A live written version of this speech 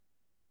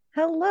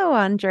Hello,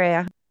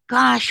 Andrea.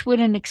 Gosh, what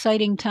an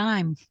exciting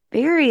time.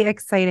 Very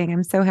exciting.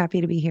 I'm so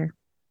happy to be here.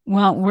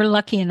 Well, we're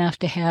lucky enough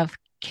to have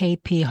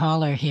KP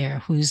Holler here,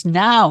 who's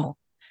now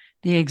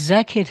the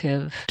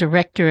executive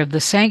director of the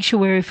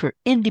Sanctuary for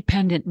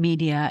Independent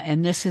Media.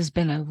 And this has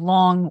been a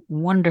long,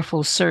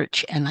 wonderful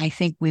search. And I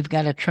think we've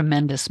got a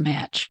tremendous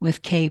match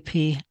with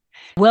KP.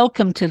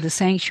 Welcome to the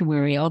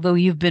Sanctuary, although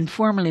you've been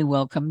formally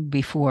welcomed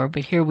before,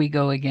 but here we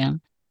go again.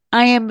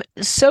 I am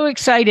so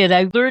excited.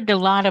 I learned a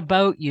lot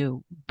about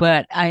you,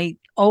 but I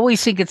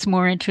always think it's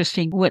more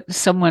interesting what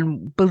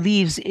someone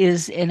believes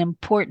is an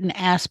important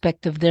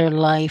aspect of their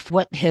life,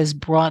 what has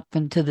brought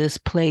them to this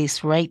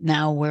place right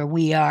now where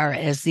we are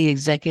as the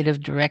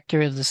executive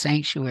director of the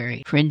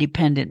Sanctuary for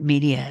Independent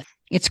Media.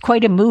 It's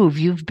quite a move.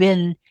 You've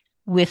been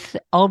with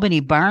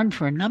Albany Barn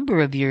for a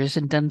number of years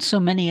and done so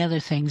many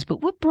other things,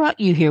 but what brought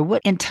you here?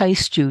 What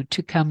enticed you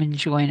to come and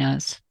join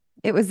us?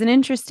 It was an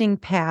interesting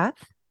path.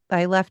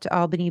 I left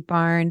Albany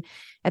Barn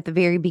at the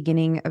very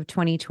beginning of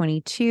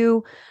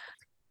 2022.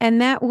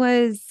 And that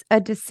was a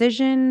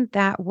decision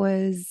that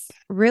was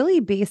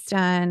really based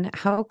on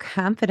how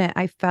confident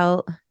I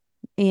felt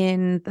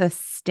in the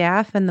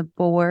staff and the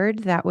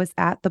board that was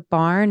at the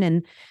barn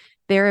and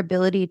their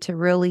ability to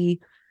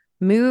really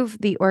move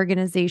the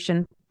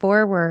organization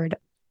forward.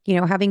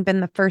 Having been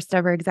the first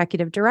ever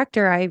executive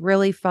director, I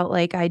really felt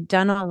like I'd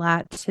done a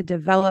lot to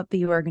develop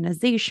the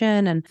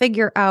organization and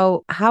figure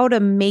out how to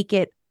make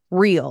it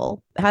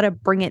real, how to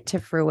bring it to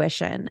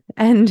fruition.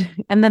 And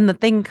then the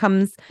thing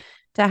comes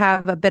to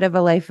have a bit of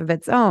a life of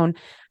its own.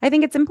 I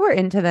think it's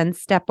important to then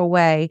step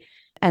away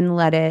and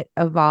let it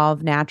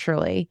evolve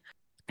naturally.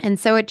 And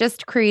so it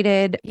just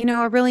created,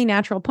 a really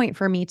natural point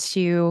for me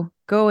to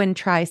go and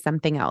try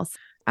something else.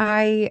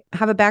 I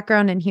have a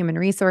background in human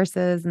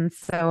resources. And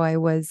so I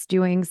was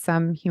doing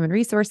some human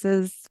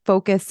resources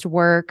focused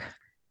work,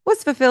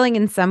 was fulfilling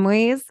in some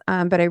ways,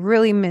 but I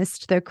really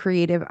missed the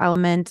creative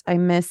element. I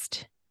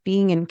missed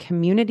being in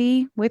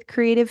community with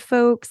creative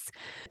folks.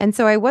 And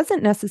so I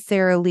wasn't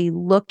necessarily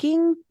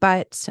looking,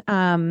 but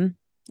I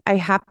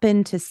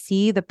happened to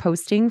see the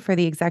posting for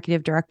the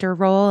executive director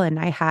role, and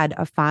I had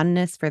a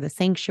fondness for the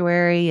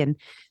sanctuary and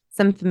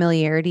some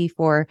familiarity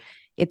for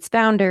its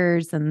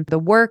founders and the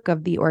work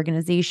of the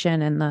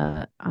organization and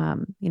the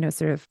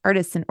sort of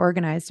artists and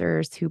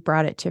organizers who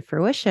brought it to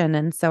fruition.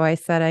 And so I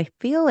said, I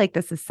feel like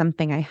this is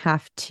something I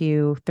have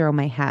to throw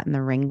my hat in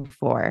the ring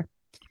for.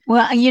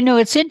 Well,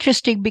 it's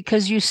interesting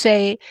because you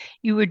say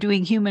you were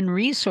doing human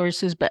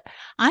resources, but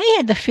I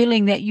had the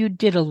feeling that you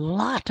did a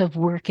lot of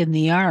work in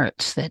the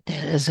arts. That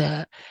as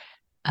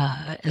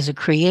a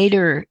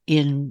creator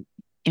in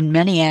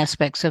many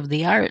aspects of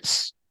the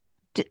arts,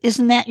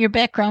 isn't that your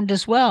background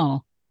as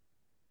well?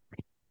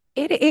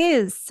 It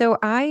is. So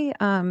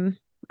I'm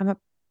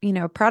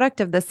a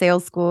product of the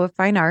Sales School of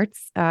Fine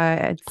Arts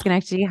at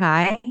Schenectady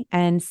High.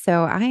 And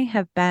so I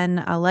have been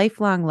a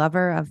lifelong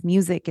lover of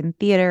music and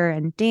theater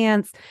and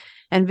dance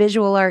and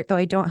visual art, though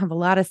I don't have a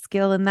lot of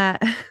skill in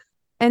that.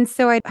 And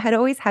so I had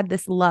always had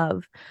this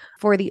love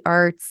for the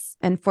arts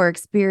and for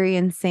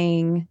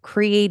experiencing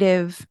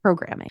creative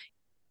programming.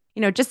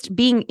 Just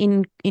being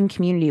in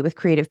community with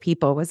creative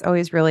people was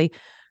always really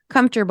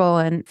comfortable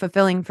and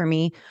fulfilling for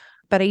me.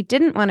 But I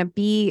didn't want to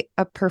be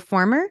a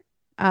performer.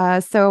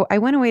 So I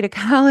went away to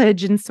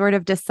college and sort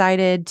of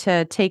decided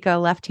to take a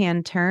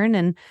left-hand turn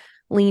and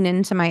lean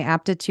into my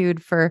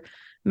aptitude for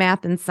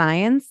math and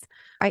science.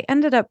 I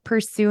ended up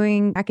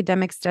pursuing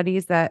academic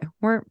studies that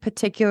weren't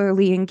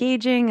particularly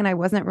engaging and I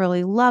wasn't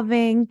really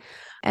loving.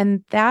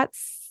 And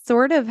that's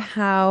sort of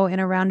how, in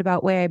a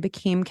roundabout way, I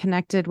became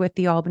connected with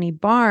the Albany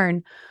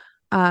Barn,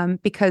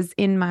 because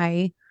in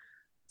my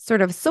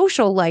sort of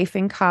social life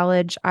in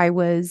college, I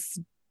was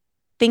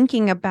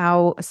thinking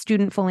about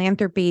student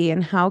philanthropy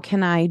and how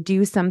can I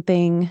do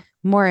something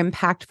more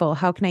impactful?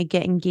 How can I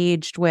get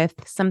engaged with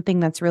something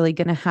that's really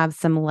going to have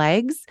some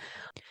legs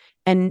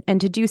and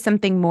to do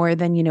something more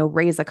than,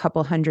 raise a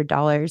couple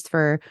 $100s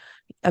for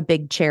a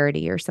big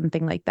charity or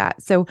something like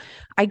that. So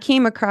I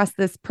came across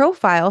this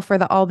profile for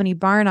the Albany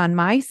Barn on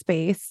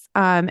MySpace,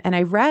 and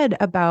I read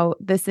about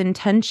this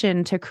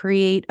intention to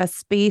create a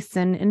space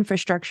and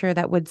infrastructure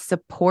that would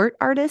support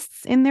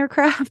artists in their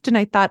craft. And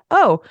I thought,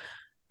 oh,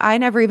 I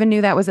never even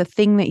knew that was a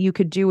thing that you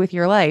could do with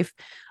your life,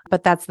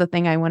 but that's the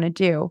thing I want to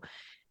do.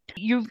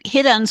 You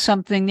hit on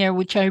something there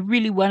which I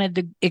really wanted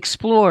to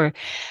explore.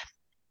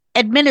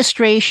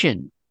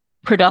 Administration,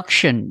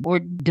 production, or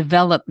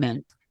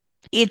development.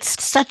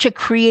 It's such a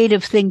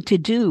creative thing to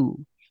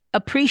do.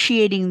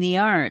 Appreciating the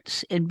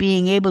arts and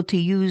being able to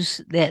use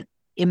that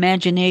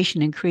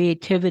imagination and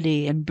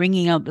creativity and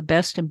bringing out the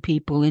best in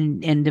people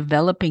and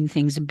developing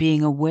things and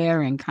being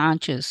aware and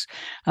conscious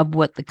of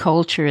what the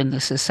culture and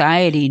the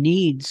society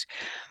needs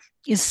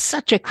is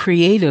such a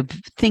creative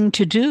thing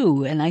to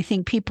do. And I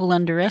think people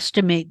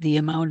underestimate the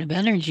amount of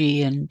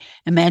energy and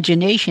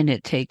imagination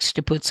it takes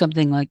to put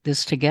something like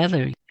this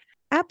together.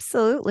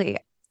 Absolutely.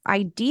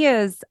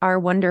 Ideas are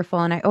wonderful.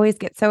 And I always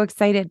get so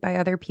excited by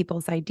other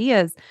people's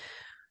ideas.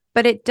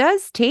 But it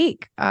does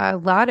take a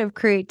lot of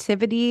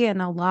creativity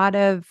and a lot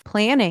of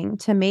planning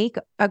to make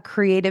a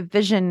creative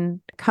vision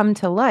come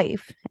to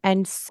life.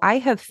 And I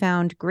have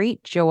found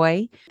great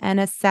joy and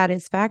a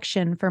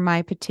satisfaction for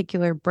my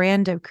particular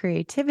brand of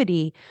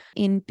creativity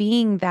in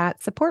being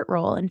that support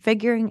role and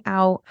figuring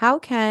out how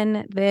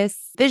can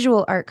this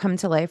visual art come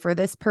to life or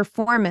this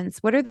performance?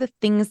 What are the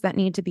things that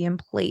need to be in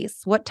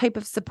place? What type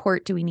of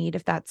support do we need,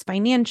 if that's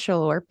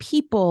financial or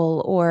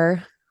people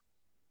or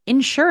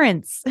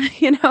insurance?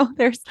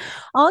 There's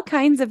all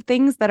kinds of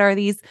things that are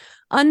these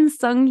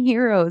unsung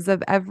heroes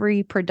of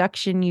every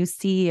production you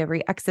see,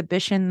 every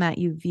exhibition that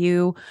you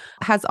view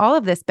has all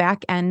of this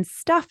back end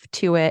stuff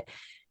to it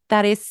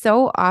that is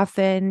so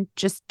often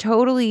just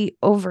totally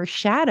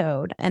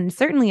overshadowed. And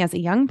certainly as a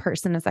young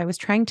person, as I was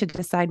trying to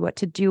decide what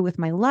to do with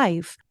my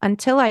life,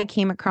 until I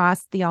came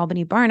across the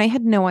Albany Barn, I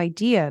had no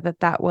idea that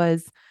that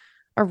was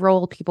a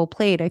role people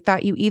played. I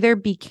thought you either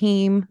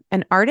became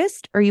an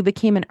artist or you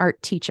became an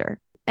art teacher.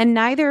 And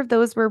neither of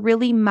those were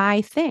really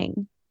my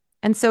thing.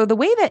 And so the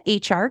way that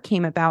HR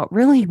came about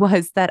really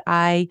was that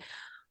I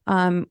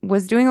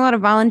was doing a lot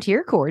of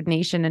volunteer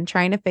coordination and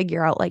trying to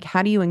figure out, like,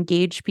 how do you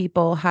engage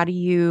people? How do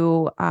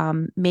you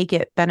make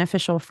it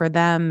beneficial for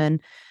them,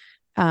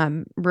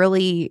 and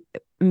really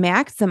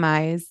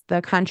maximize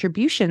the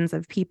contributions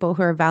of people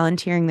who are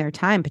volunteering their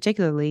time,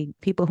 particularly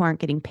people who aren't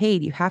getting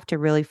paid. You have to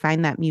really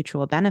find that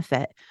mutual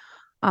benefit.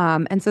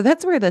 And so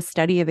that's where the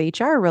study of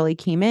HR really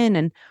came in.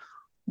 And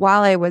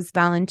while I was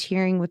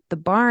volunteering with the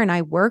barn,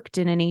 I worked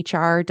in an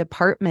HR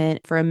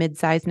department for a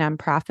mid-sized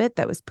nonprofit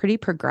that was pretty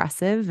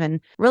progressive and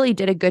really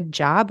did a good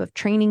job of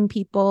training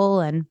people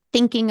and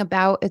thinking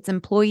about its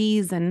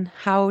employees and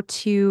how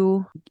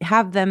to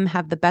have them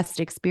have the best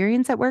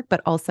experience at work,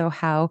 but also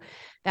how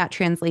that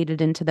translated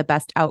into the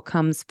best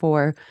outcomes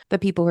for the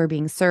people who are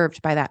being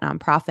served by that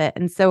nonprofit.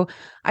 And so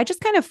I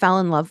just kind of fell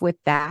in love with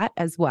that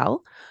as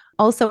well.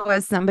 Also,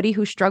 as somebody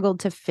who struggled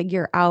to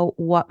figure out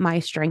what my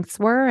strengths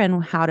were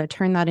and how to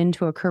turn that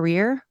into a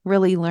career,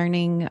 really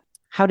learning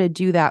how to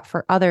do that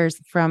for others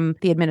from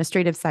the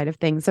administrative side of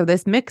things. So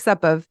this mix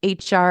up of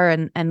HR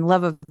and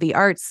love of the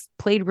arts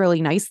played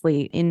really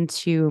nicely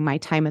into my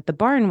time at the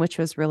barn, which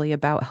was really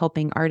about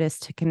helping artists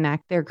to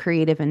connect their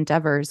creative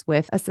endeavors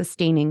with a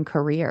sustaining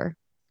career.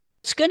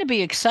 It's going to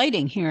be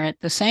exciting here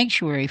at the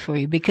sanctuary for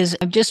you, because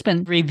I've just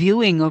been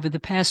reviewing over the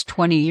past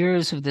 20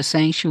 years of the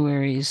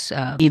sanctuary's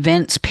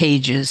events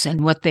pages and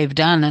what they've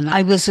done. And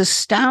I was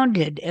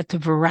astounded at the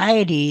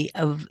variety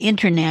of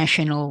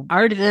international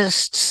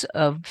artists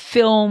of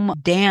film,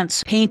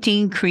 dance,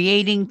 painting,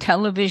 creating,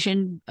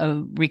 television,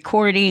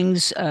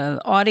 recordings,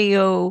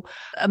 audio,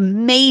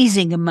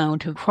 amazing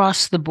amount of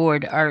across the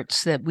board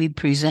arts that we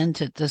present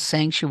at the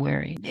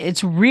sanctuary.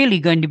 It's really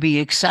going to be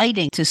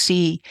exciting to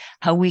see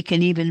how we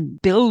can even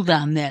build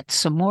on that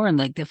some more. And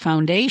like, the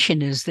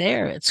foundation is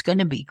there. It's going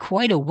to be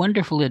quite a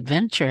wonderful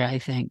adventure, I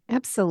think.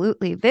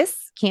 Absolutely.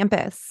 This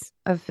campus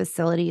of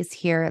facilities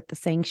here at the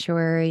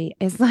sanctuary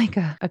is like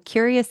a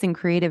curious and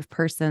creative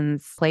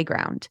person's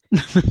playground.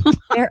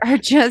 There are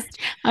just,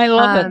 I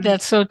love it.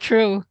 That's so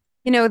true.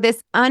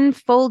 This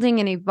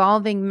unfolding and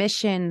evolving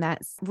mission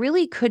that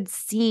really could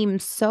seem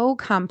so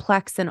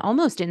complex and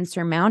almost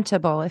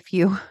insurmountable if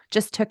you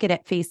just took it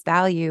at face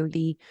value.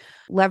 The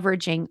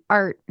leveraging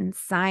art and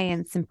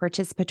science and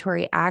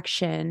participatory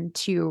action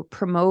to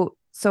promote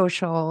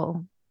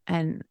social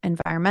and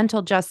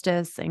environmental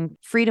justice and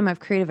freedom of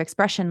creative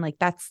expression, like,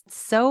 that's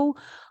so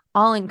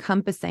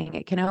all-encompassing.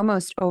 It can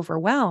almost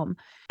overwhelm.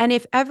 And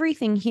if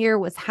everything here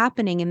was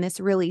happening in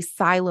this really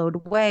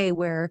siloed way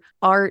where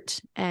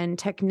art and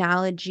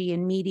technology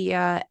and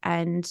media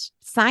and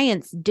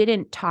science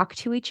didn't talk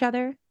to each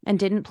other and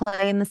didn't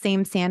play in the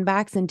same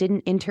sandbox and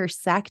didn't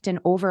intersect and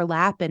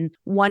overlap, and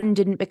one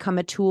didn't become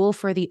a tool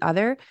for the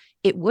other,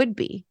 it would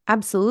be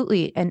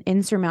absolutely an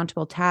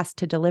insurmountable task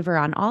to deliver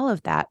on all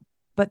of that.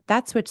 But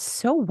that's what's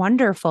so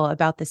wonderful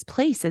about this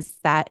place, is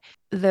that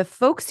the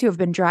folks who have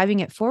been driving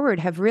it forward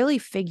have really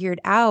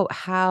figured out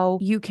how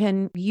you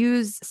can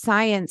use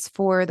science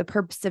for the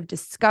purpose of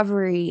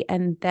discovery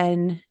and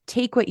then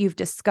take what you've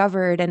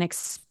discovered and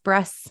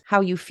express how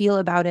you feel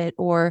about it,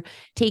 or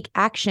take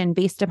action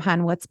based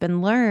upon what's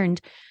been learned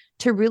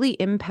to really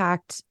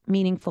impact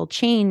meaningful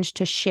change,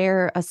 to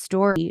share a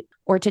story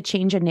or to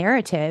change a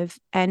narrative.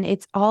 And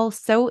it's all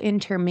so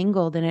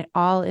intermingled and it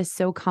all is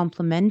so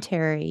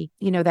complementary,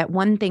 that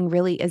one thing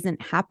really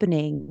isn't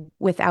happening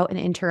without an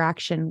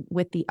interaction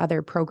with the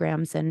other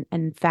programs and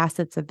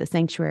facets of the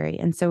sanctuary.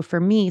 And so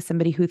for me,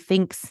 somebody who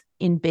thinks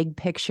in big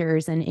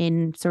pictures and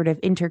in sort of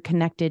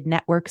interconnected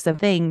networks of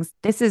things,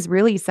 this is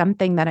really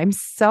something that I'm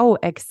so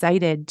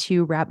excited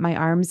to wrap my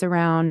arms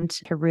around,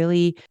 to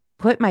really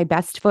put my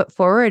best foot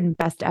forward and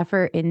best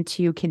effort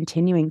into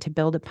continuing to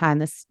build upon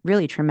this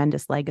really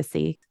tremendous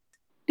legacy.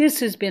 This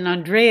has been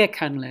Andrea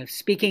Cunliffe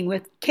speaking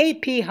with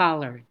KP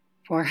Holler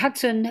for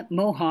Hudson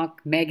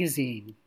Mohawk Magazine.